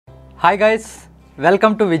Hi guys,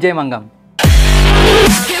 welcome to Vijay Mangam.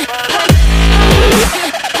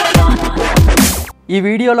 ఈ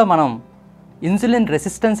వీడియోలో మనం ఇన్సులిన్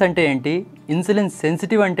రెసిస్టెన్స్ అంటే ఏంటి, ఇన్సులిన్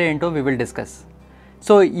సెన్సిటివ్ అంటే ఏంటో వి విల్ డిస్కస్.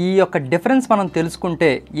 సో ఈ యొక్క డిఫరెన్స్ మనం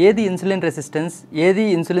తెలుసుకుంటే ఏది ఇన్సులిన్ రెసిస్టెన్స్, ఏది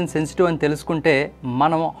ఇన్సులిన్ సెన్సిటివ్ అని తెలుసుకుంటే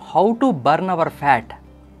మనం how to burn our fat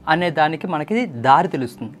అనే దానికి మనకి దారి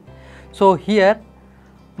తెలుస్తుంది. సో హియర్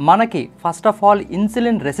మనకి first of all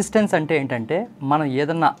insulin resistance అంటే ఏంటంటే మనం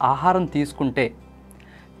ఏదన్నా ఆహారం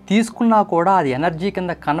తీసుకున్నా కూడా అది ఎనర్జీ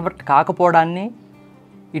కింద convert కాకపోవడాన్ని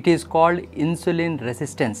it is called insulin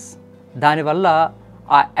resistance. దానివల్ల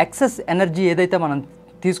ఆ ఎక్సెస్ ఎనర్జీ ఏదైతే మనం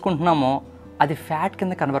తీసుకుంటున్నామో అది ఫ్యాట్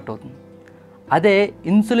కింద కన్వర్ట్ అవుతుంది. అదే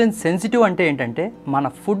ఇన్సులిన్ సెన్సిటివ్ అంటే ఏంటంటే మన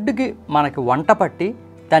ఫుడ్కి మనకి వంట పట్టి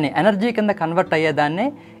దాని ఎనర్జీ కింద కన్వర్ట్ అయ్యేదాన్నే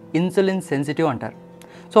ఇన్సులిన్ సెన్సిటివ్ అంటారు.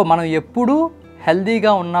 సో మనం ఎప్పుడూ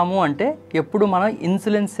హెల్దీగా ఉన్నాము అంటే ఎప్పుడు మనం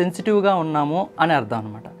ఇన్సులిన్ సెన్సిటివ్గా ఉన్నాము అని అర్థం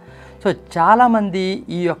అనమాట. సో చాలామంది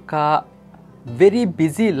ఈ యొక్క వెరీ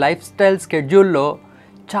బిజీ లైఫ్ స్టైల్ స్కెడ్యూల్లో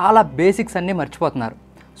చాలా బేసిక్స్ అన్నీ మర్చిపోతున్నారు.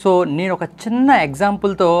 సో నేను ఒక చిన్న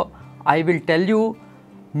ఎగ్జాంపుల్తో ఐ విల్ టెల్ యూ,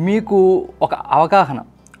 మీకు ఒక అవగాహన,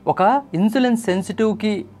 ఒక ఇన్సులిన్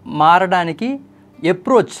సెన్సిటివ్కి మారడానికి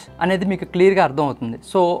అప్రోచ్ అనేది మీకు క్లియర్గా అర్థమవుతుంది.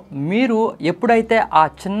 సో మీరు ఎప్పుడైతే ఆ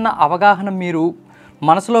చిన్న అవగాహన మీరు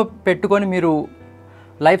మనసులో పెట్టుకొని మీరు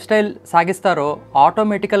లైఫ్ స్టైల్ సాగిస్తారో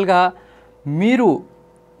ఆటోమేటికల్గా మీరు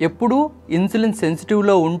ఎప్పుడు ఇన్సులిన్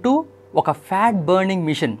సెన్సిటివ్లో ఉంటూ ఒక ఫ్యాట్ బర్నింగ్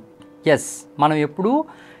మిషన్, ఎస్ మనం ఎప్పుడు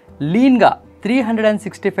లీన్గా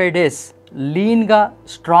 365 days లీన్గా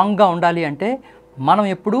స్ట్రాంగ్గా ఉండాలి అంటే మనం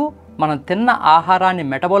ఎప్పుడు మనం తిన్న ఆహారాన్ని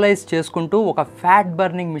మెటబలైజ్ చేసుకుంటూ ఒక ఫ్యాట్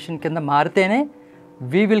బర్నింగ్ మిషన్ కింద మారితేనే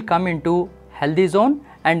we will come in to healthy zone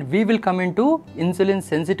and we will come in to insulin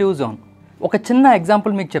sensitive zone. ఒక చిన్న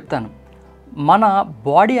ఎగ్జాంపుల్ మీకు చెప్తాను. మన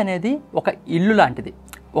బాడీ అనేది ఒక ఇల్లు లాంటిది.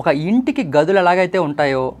 ఒక ఇంటికి గదులు ఎలాగైతే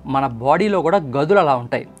ఉంటాయో మన బాడీలో కూడా గదులు అలా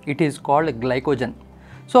ఉంటాయి. It is called glycogen.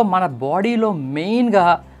 So మన బాడీలో మెయిన్గా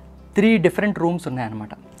 3 different రూమ్స్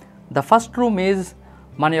ఉన్నాయన్నమాట. ద ఫస్ట్ రూమ్ ఈజ్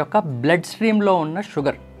మన యొక్క బ్లడ్ స్ట్రీమ్లో ఉన్న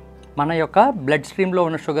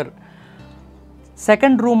షుగర్,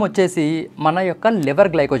 సెకండ్ రూమ్ వచ్చేసి మన యొక్క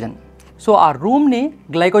లివర్ గ్లైకోజన్. సో ఆ రూమ్ని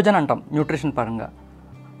గ్లైకోజన్ అంటాం న్యూట్రిషన్ పరంగా.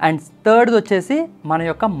 అండ్ థర్డ్ది వచ్చేసి మన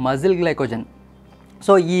యొక్క మజిల్ గ్లైకోజన్.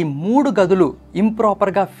 సో ఈ 3 గదులు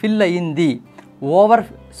ఇంప్రాపర్గా ఫిల్ అయ్యింది,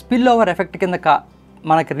 స్పిల్ ఓవర్ ఎఫెక్ట్ కింద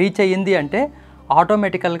మనకి రీచ్ అయ్యింది అంటే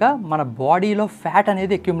ఆటోమేటికల్గా మన బాడీలో ఫ్యాట్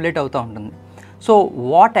అనేది అక్యుములేట్ అవుతూ ఉంటుంది. So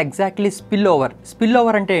what exactly spill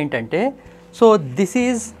over అంటే ఏంటంటే, so this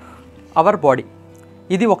is our body,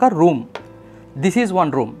 ఇది ఒక room, this is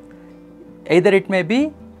one room, either it may be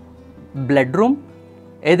blood room,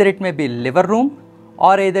 either it may be liver room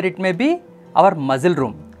are either it may be hour muscle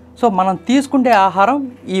room. So మనం తీసుకునే ఆహారం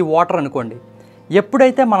ఈ water అనుకోండి.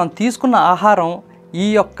 ఎప్పుడైతే మనం తీసుకున్న ఆహారం ఈ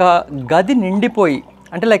యొక్క గది నిండిపోయి,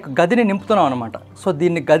 అంటే లైక్ గదిని నింపుతున్నాం అనమాట. సో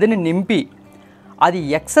దీన్ని గదిని నింపి అది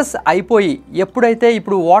ఎక్సెస్ అయిపోయి ఎప్పుడైతే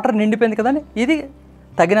ఇప్పుడు వాటర్ నిండిపోయింది కదండి, ఇది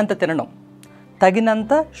తగినంత తినడం,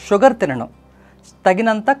 తగినంత షుగర్ తినడం,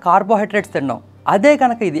 తగినంత కార్బోహైడ్రేట్స్ తినడం. అదే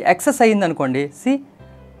కనుక ఇది ఎక్సెస్ అయ్యింది అనుకోండి,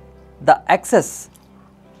 the excess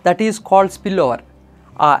that is called spill over.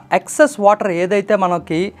 ఆ ఎక్సెస్ వాటర్ ఏదైతే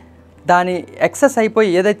మనకి దాని ఎక్సెస్ అయిపోయి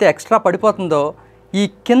ఏదైతే ఎక్స్ట్రా పడిపోతుందో ఈ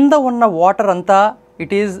కింద ఉన్న వాటర్ అంతా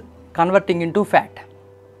it is converting in to fat.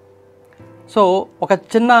 So ఒక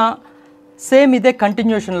చిన్న సేమ్ ఇదే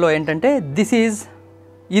కంటిన్యూషన్లో ఏంటంటే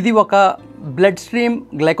ఇది ఒక బ్లడ్ స్ట్రీమ్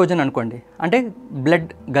గ్లైకోజన్ అనుకోండి, అంటే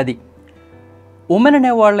బ్లడ్ గది. ఉమెన్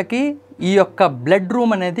అనే వాళ్ళకి ఈ యొక్క బ్లడ్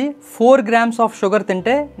రూమ్ అనేది 4 grams ఆఫ్ షుగర్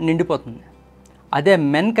తింటే నిండిపోతుంది. అదే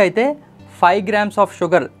మెన్కి అయితే 5 grams ఆఫ్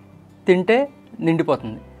షుగర్ తింటే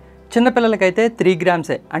నిండిపోతుంది. చిన్నపిల్లలకైతే 3 grams,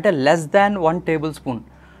 అంటే less than 1 tablespoon.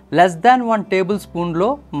 Less than 1 tablespoonలో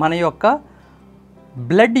మన యొక్క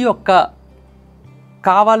బ్లడ్ యొక్క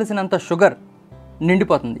కావాల్సినంత షుగర్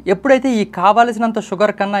నిండిపోతుంది. ఎప్పుడైతే ఈ కావాల్సినంత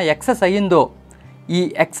షుగర్ కన్నా ఎక్సెస్ అయ్యిందో ఈ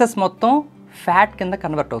ఎక్సెస్ మొత్తం ఫ్యాట్ కింద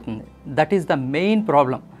కన్వర్ట్ అవుతుంది. That is the main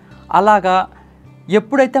problem. అలాగా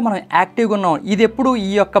ఎప్పుడైతే మనం యాక్టివ్గా ఉన్నాం, ఇది ఎప్పుడు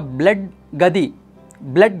ఈ యొక్క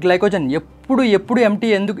బ్లడ్ గ్లైకోజన్ ఎప్పుడు ఎంటీ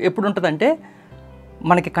ఎప్పుడు ఉంటుందంటే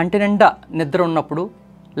మనకి కంటి నిండా నిద్ర ఉన్నప్పుడు,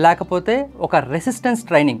 లేకపోతే ఒక రెసిస్టెన్స్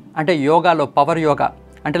ట్రైనింగ్ అంటే యోగాలో పవర్ యోగా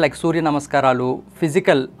అంటే లైక్ సూర్య నమస్కారాలు,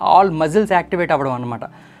 ఫిజికల్ ఆల్ మజిల్స్ యాక్టివేట్ అవ్వడం అనమాట,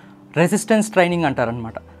 రెసిస్టెన్స్ ట్రైనింగ్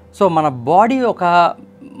అంటారనమాట. సో మన బాడీ ఒక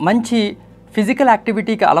మంచి ఫిజికల్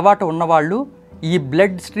యాక్టివిటీకి అలవాటు ఉన్నవాళ్ళు ఈ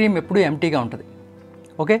బ్లడ్ స్ట్రీమ్ ఎప్పుడు ఎంటీగా ఉంటుంది.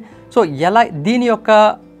 ఓకే, సో దీని యొక్క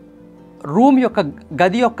రూమ్ యొక్క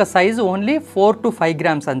గది యొక్క సైజు ఓన్లీ 4 to 5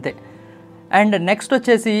 grams అంతే. అండ్ నెక్స్ట్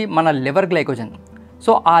వచ్చేసి మన లివర్ గ్లైకోజన్.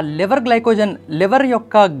 సో ఆ లివర్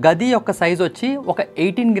యొక్క గది యొక్క సైజు వచ్చి ఒక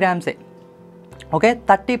 18 grams. Okay,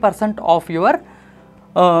 30% of your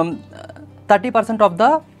 30% of the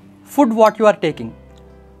food what you are taking.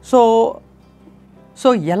 So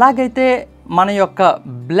ఎలాగైతే మన యొక్క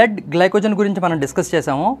బ్లడ్ గ్లైకోజన్ గురించి మనం డిస్కస్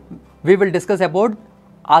చేసామో, we will discuss about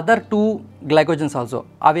other 2 గ్లైకోజన్స్ also.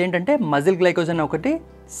 అవి ఏంటంటే మజిల్ గ్లైకోజన్ ఒకటి,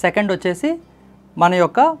 సెకండ్ వచ్చేసి మన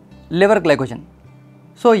యొక్క లివర్ గ్లైకోజన్.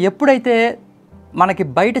 సో ఎప్పుడైతే మనకి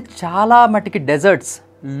బయట చాలా మటుకి డెజర్ట్స్,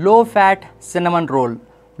 లో ఫ్యాట్ సిన్నమన్ రోల్,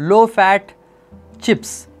 లో ఫ్యాట్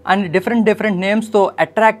చిప్స్ అండ్ డిఫరెంట్ నేమ్స్తో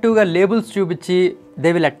అట్రాక్టివ్గా లేబుల్స్ చూపించి దే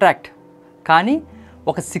విల్ అట్రాక్ట్. కానీ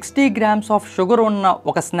ఒక 60 grams ఆఫ్ షుగర్ ఉన్న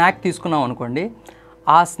ఒక స్నాక్ తీసుకున్నాం అనుకోండి,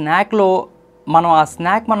 ఆ స్నాక్లో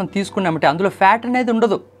మనం తీసుకున్నామంటే అందులో ఫ్యాట్ అనేది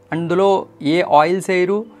ఉండదు, అందులో ఏ ఆయిల్స్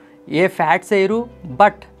వేయరు, ఏ ఫ్యాట్స్ వేయరు,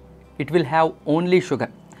 but it will have only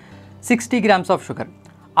sugar, 60 grams of sugar.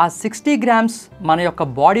 ఆ 60 grams మన యొక్క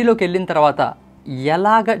బాడీలోకి వెళ్ళిన తర్వాత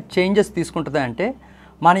ఎలాగ చేంజెస్ తీసుకుంటుంది అంటే,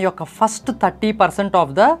 మన యొక్క ఫస్ట్ 30%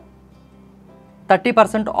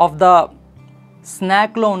 ఆఫ్ ద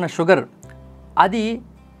స్నాక్లో ఉన్న షుగర్ అది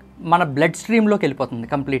మన బ్లడ్ స్ట్రీమ్లోకి వెళ్ళిపోతుంది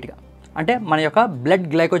కంప్లీట్గా. అంటే మన యొక్క బ్లడ్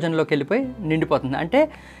గ్లైకోజన్లోకి వెళ్ళిపోయి నిండిపోతుంది. అంటే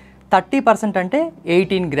 30% అంటే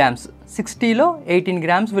 18 grams, 60లో 18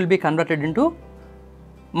 grams will be converted into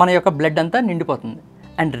మన యొక్క బ్లడ్ అంతా నిండిపోతుంది.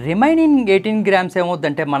 అండ్ రిమైనింగ్ 18 grams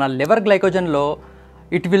ఏమవుతుందంటే మన liver గ్లైకోజన్లో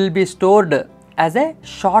it will be stored as a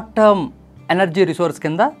short term energy resource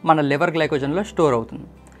కింద మన లివర్ గ్లైకోజన్లో స్టోర్ అవుతుంది.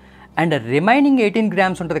 అండ్ రిమైనింగ్ 18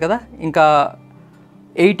 grams ఉంటుంది కదా, ఇంకా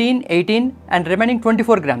 18 అండ్ రిమైనింగ్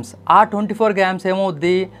 24 grams. ఆ 24 grams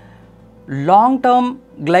ఏమవుద్ది, లాంగ్ టర్మ్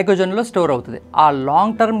గ్లైకోజన్లో స్టోర్ అవుతుంది. ఆ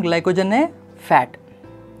లాంగ్ టర్మ్ గ్లైకోజనే ఫ్యాట్.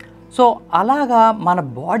 సో అలాగా మన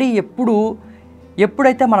బాడీ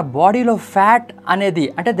ఎప్పుడైతే మన బాడీలో ఫ్యాట్ అనేది,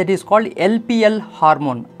 అంటే that is called LPL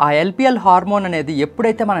hormone, ఆ ఎల్పిఎల్ హార్మోన్ అనేది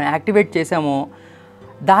ఎప్పుడైతే మనం యాక్టివేట్ చేసామో,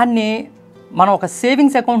 దాన్ని మనం ఒక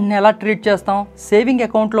సేవింగ్స్ అకౌంట్ని ఎలా ట్రీట్ చేస్తాం, సేవింగ్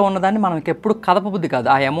అకౌంట్లో ఉన్నదాన్ని మనకి ఎప్పుడు కదపబుద్ధి కాదు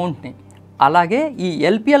ఆ అమౌంట్ని. అలాగే ఈ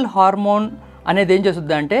ఎల్పిఎల్ హార్మోన్ అనేది ఏం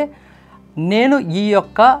చేస్తుంది అంటే, నేను ఈ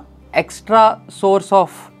యొక్క ఎక్స్ట్రా సోర్స్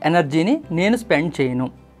ఆఫ్ ఎనర్జీని నేను స్పెండ్ చేయను,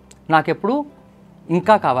 నాకెప్పుడు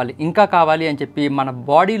ఇంకా కావాలి అని చెప్పి మన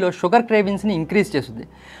బాడీలో షుగర్ క్రేవింగ్స్ని ఇంక్రీజ్ చేస్తుంది.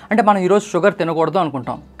 అంటే మనం ఈరోజు షుగర్ తినకూడదు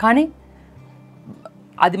అనుకుంటాం, కానీ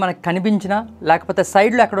అది మనకు కనిపించినా లేకపోతే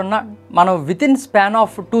సైడ్లో ఎక్కడున్నా మనం వితిన్ స్పాన్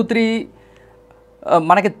ఆఫ్ 2-3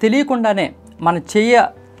 మనకి తెలియకుండానే మన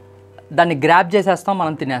దాన్ని గ్రాబ్ చేసేస్తాం,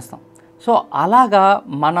 మనం తినేస్తాం. సో అలాగా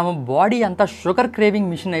మనం బాడీ అంతా షుగర్ క్రేవింగ్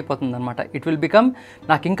మిషన్ అయిపోతుంది అనమాట. ఇట్ విల్ బికమ్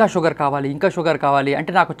నాకు ఇంకా షుగర్ కావాలి.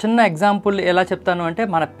 అంటే నాకు చిన్న ఎగ్జాంపుల్ ఎలా చెప్తాను అంటే,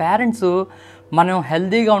 మన పేరెంట్స్ మనం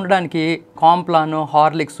హెల్తీగా ఉండడానికి కాంప్లాన్,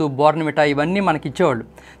 హార్లిక్స్, బోర్న్విటా ఇవన్నీ మనకి ఇచ్చేవాళ్ళు.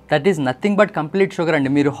 That is nothing but complete sugar అండి.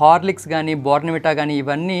 మీరు హార్లిక్స్ కానీ బోర్న్విటా కానీ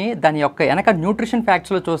ఇవన్నీ దాని యొక్క వెనక న్యూట్రిషన్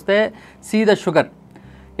ఫ్యాక్ట్స్లో చూస్తే see the sugar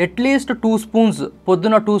at least 2 spoons,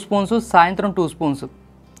 పొద్దున 2 spoons, సాయంత్రం 2 spoons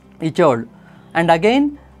ఇచ్చేవాళ్ళు. అండ్ అగైన్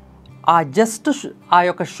ఆ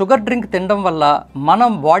యొక్క షుగర్ డ్రింక్ తినడం వల్ల మనం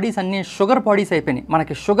బాడీస్ అన్నీ షుగర్ బాడీస్ అయిపోయినాయి.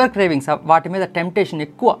 మనకి షుగర్ క్రేవింగ్స్, వాటి మీద టెంప్టేషన్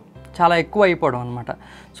చాలా ఎక్కువ అయిపోవడం అనమాట.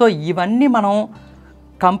 సో ఇవన్నీ మనం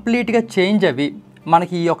కంప్లీట్గా చేంజ్ అవి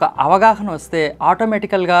మనకి ఈ యొక్క అవగాహన వస్తే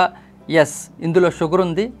ఆటోమేటికల్గా ఎస్ ఇందులో షుగర్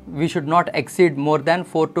ఉంది, we should not exceed more than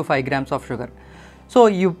 4 to 5 grams of sugar. So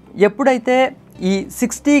ఎప్పుడైతే ఈ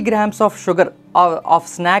 60 grams ఆఫ్ షుగర్ ఆఫ్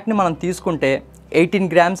స్నాక్ని మనం తీసుకుంటే 18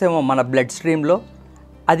 grams ఏమో మన బ్లడ్ స్ట్రీమ్లో,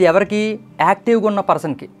 అది ఎవరికి, యాక్టివ్గా ఉన్న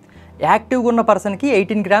పర్సన్కి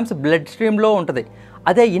 18 grams బ్లడ్ స్ట్రీమ్లో ఉంటుంది.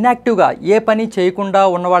 అదే ఇన్యాక్టివ్గా ఏ పని చేయకుండా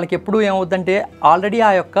ఉన్న వాళ్ళకి ఎప్పుడు ఏమవుద్దంటే ఆల్రెడీ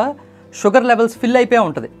ఆ యొక్క షుగర్ లెవెల్స్ ఫిల్ అయిపోయి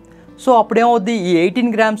ఉంటుంది. సో అప్పుడు ఏమవుద్ది, ఈ 18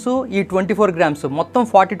 grams, ఈ 24 grams మొత్తం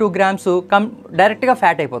 42 grams డైరెక్ట్గా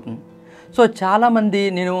ఫ్యాట్ అయిపోతుంది. సో చాలామంది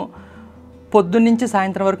నేను పొద్దున్నుంచి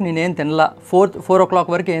సాయంత్రం వరకు నేనేం తినలా, 4 o'clock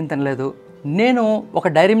వరకు ఏం తినలేదు, నేను ఒక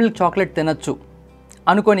డైరీ మిల్క్ చాక్లెట్ తినచ్చు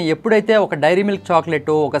అనుకొని ఎప్పుడైతే ఒక డైరీ మిల్క్ చాక్లెట్,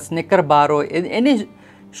 ఒక స్నిక్కర్ బారో, ఎనీ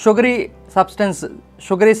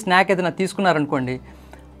షుగరీ స్నాక్ ఏదైనా తీసుకున్నారనుకోండి,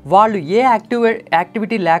 వాళ్ళు ఏ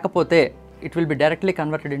యాక్టివిటీ లేకపోతే it will be directly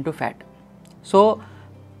converted into fat. So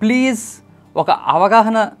please ఒక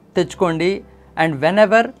అవగాహన తెచ్చుకోండి. అండ్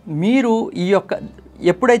వెనెవర్ మీరు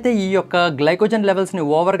ఎప్పుడైతే ఈ యొక్క గ్లైకోజన్ లెవెల్స్ని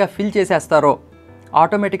ఓవర్గా ఫిల్ చేసేస్తారో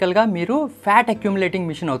ఆటోమేటికల్గా మీరు ఫ్యాట్ అక్యుములేటింగ్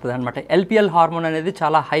మిషన్ అవుతుంది అనమాట. ఎల్పిఎల్ హార్మోన్ అనేది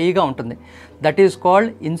చాలా హైగా ఉంటుంది. That is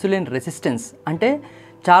called insulin resistance. అంటే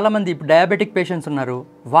చాలామంది ఇప్పుడు డయాబెటిక్ పేషెంట్స్ ఉన్నారు,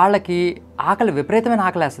 వాళ్ళకి విపరీతమైన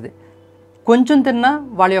ఆకలి వేస్తుంది, కొంచెం తిన్నా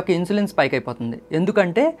వాళ్ళ యొక్క ఇన్సులిన్ స్పైక్ అయిపోతుంది.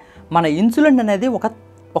 ఎందుకంటే మన ఇన్సులిన్ అనేది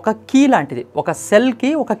ఒక కీ లాంటిది, ఒక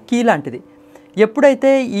సెల్కి ఒక కీ లాంటిది.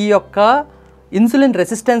 ఎప్పుడైతే ఈ యొక్క ఇన్సులిన్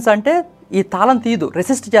రెసిస్టెన్స్ అంటే ఈ తాళం తీయదు,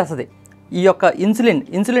 రెసిస్ట్ చేస్తుంది. ఈ యొక్క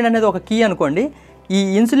ఇన్సులిన్ అనేది ఒక కీ అనుకోండి, ఈ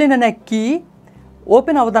ఇన్సులిన్ అనే కీ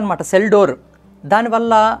ఓపెన్ అవ్వదన్నమాట సెల్ డోర్.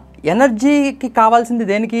 దానివల్ల ఎనర్జీకి కావాల్సింది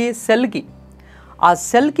దేనికి? సెల్కి. ఆ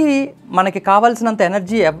సెల్కి మనకి కావాల్సినంత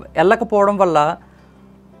ఎనర్జీ వెళ్ళకపోవడం వల్ల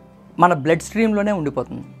మన బ్లడ్ స్ట్రీమ్లోనే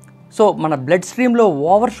ఉండిపోతుంది. సో మన బ్లడ్ స్ట్రీమ్లో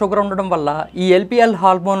ఓవర్ షుగర్ ఉండడం వల్ల ఈ ఎల్పిఎల్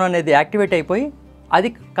హార్మోన్ అనేది యాక్టివేట్ అయిపోయి అది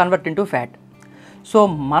కన్వర్ట్ ఇంటూ ఫ్యాట్. సో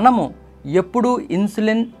మనము ఎప్పుడు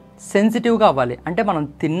ఇన్సులిన్ సెన్సిటివ్గా అవ్వాలి అంటే మనం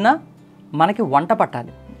తిన్నా మనకి వంట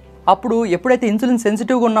పట్టాలి. అప్పుడు ఎప్పుడైతే ఇన్సులిన్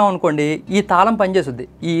సెన్సిటివ్గా ఉన్నాం అనుకోండి, ఈ తాళం పనిచేస్తుంది,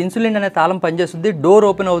 ఈ ఇన్సులిన్ అనే తాళం పనిచేస్తుంది, డోర్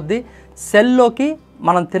ఓపెన్ అవుద్ది, సెల్లోకి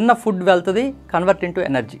మనం తిన్న ఫుడ్ వెళ్తుంది, కన్వర్ట్ ఇంటూ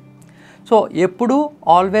ఎనర్జీ. సో ఎప్పుడు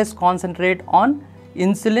always concentrate on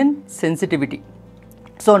insulin sensitivity.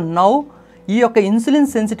 So now ఈ యొక్క ఇన్సులిన్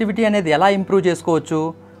సెన్సిటివిటీ అనేది ఎలా ఇంప్రూవ్ చేసుకోవచ్చు?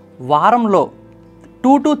 వారంలో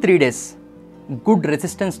 2 to 3 days good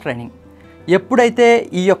resistance training. ఎప్పుడైతే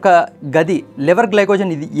ఈ యొక్క గది లివర్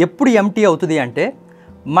గ్లైకోజన్ ఇది ఎప్పుడు ఎంటీ అవుతుంది అంటే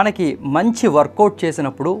మనకి మంచి వర్కౌట్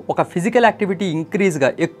చేసినప్పుడు, ఒక ఫిజికల్ యాక్టివిటీ ఇంక్రీజ్గా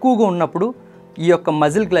ఎక్కువగా ఉన్నప్పుడు ఈ యొక్క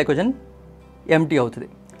మజిల్ గ్లైకోజన్ ఎంటీ అవుతుంది.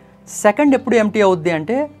 సెకండ్ ఎప్పుడు ఎంటీ అవుద్ది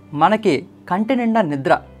అంటే మనకి కంటి నిండా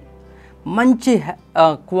నిద్ర, మంచి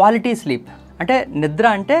క్వాలిటీ స్లీప్. అంటే నిద్ర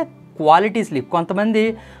అంటే క్వాలిటీ స్లీప్. కొంతమంది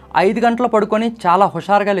 5 గంటలు పడుకొని చాలా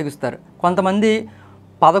హుషారుగా లెగుస్తారు, కొంతమంది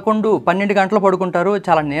 11-12 గంటలు పడుకుంటారు,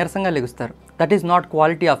 చాలా నీరసంగా లెగుస్తారు. That is not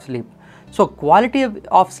quality of sleep. So quality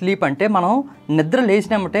of sleep అంటే మనం నిద్ర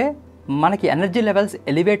లేచినామంటే మనకి ఎనర్జీ లెవెల్స్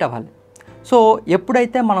ఎలివేట్ అవ్వాలి. సో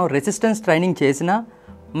ఎప్పుడైతే మనం రెసిస్టెన్స్ ట్రైనింగ్ చేసినా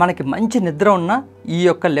మనకి మంచి నిద్ర ఉన్న ఈ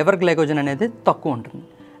యొక్క లివర్ గ్లైకోజన్ అనేది తక్కువ ఉంటుంది.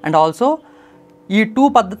 అండ్ ఆల్సో ఈ 2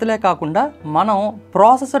 పద్ధతులే కాకుండా మనం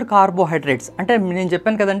ప్రాసెసర్ కార్బోహైడ్రేట్స్ అంటే నేను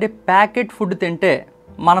చెప్పాను కదండి, ప్యాకెట్ ఫుడ్ తింటే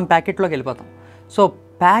మనం ప్యాకెట్లోకి వెళ్ళిపోతాం. సో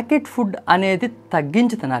ప్యాకెట్ ఫుడ్ అనేది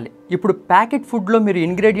తగ్గించి తినాలి. ఇప్పుడు ప్యాకెట్ ఫుడ్లో మీరు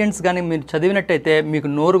ఇంగ్రీడియంట్స్ కానీ మీరు చదివినట్టయితే మీకు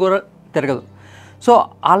నోరు కూడా తిరగదు. సో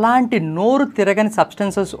అలాంటి నోరు తిరగని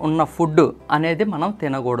సబ్స్టెన్సెస్ ఉన్న ఫుడ్ అనేది మనం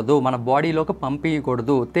తినకూడదు, మన బాడీలోకి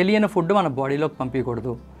పంపించకూడదు, తెలియని ఫుడ్ మన బాడీలోకి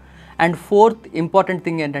పంపించకూడదు. అండ్ ఫోర్త్ ఇంపార్టెంట్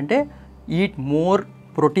థింగ్ ఏంటంటే eat more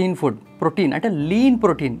protein food. Protein అంటే lean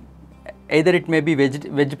protein, either it may be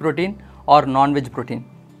veg protein or non veg protein.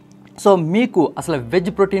 So మీకు అసలు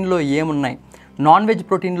వెజ్ ప్రోటీన్లో ఏమున్నాయి, నాన్ వెజ్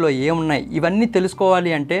ప్రోటీన్లో ఏమున్నాయి, ఇవన్నీ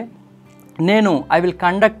తెలుసుకోవాలి అంటే I will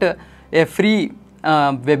conduct a free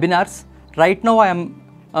webinars. Right now I am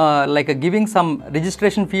giving some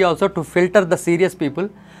registration fee also to filter the serious people.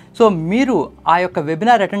 So మీరు ఆ యొక్క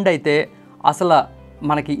వెబినార్ అటెండ్ అయితే అసలు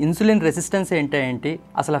మనకి ఇన్సులిన్ రెసిస్టెన్స్ ఏంటి,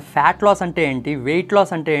 అసలు ఫ్యాట్ లాస్ అంటే ఏంటి, వెయిట్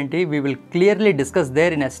లాస్ అంటే ఏంటి, we will clearly discuss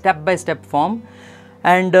there in a step by step form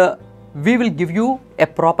and we will give you a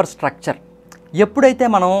proper structure. ఎప్పుడైతే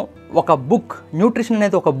మనం ఒక బుక్ న్యూట్రిషన్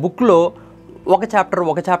అనేది ఒక బుక్లో ఒక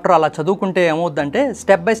చాప్టర్ అలా చదువుకుంటే ఏమవుద్దంటే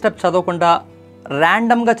స్టెప్ బై స్టెప్ చదవకుండా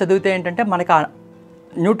ర్యాండమ్గా చదివితే ఏంటంటే మనకి ఆ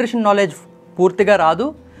న్యూట్రిషన్ నాలెడ్జ్ పూర్తిగా రాదు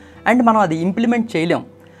అండ్ మనం అది ఇంప్లిమెంట్ చేయలేం.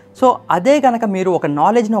 సో అదే కనుక మీరు ఒక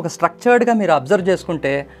నాలెడ్జ్ని ఒక స్ట్రక్చర్డ్గా మీరు అబ్జర్వ్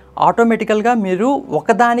చేసుకుంటే ఆటోమేటికల్గా మీరు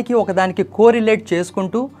ఒకదానికి కోరిలేట్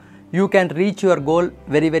చేసుకుంటూ you can reach your goal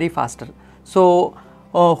very very faster. So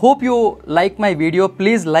hope you like my video.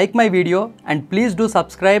 Please like my video and please do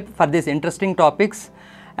subscribe for these interesting topics.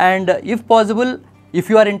 And if possible, if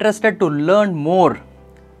you are interested to learn more,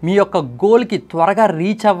 మీ యొక్క గోల్కి త్వరగా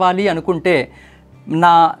reach అవ్వాలి అనుకుంటే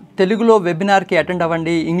నా తెలుగులో వెబినార్కి attend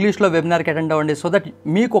అవ్వండి, ఇంగ్లీష్లో వెబినార్కి attend అవ్వండి. So that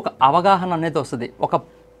మీకు ఒక అవగాహన అనేది వస్తుంది, ఒక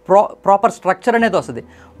ప్రాపర్ స్ట్రక్చర్ అనేది వస్తుంది.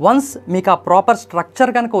 వన్స్ మీకు ఆ ప్రాపర్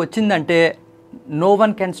స్ట్రక్చర్ కనుక వచ్చిందంటే no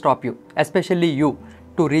one can stop you, especially you,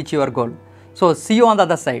 to reach your goal. So see you on the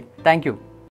other side. Thank you.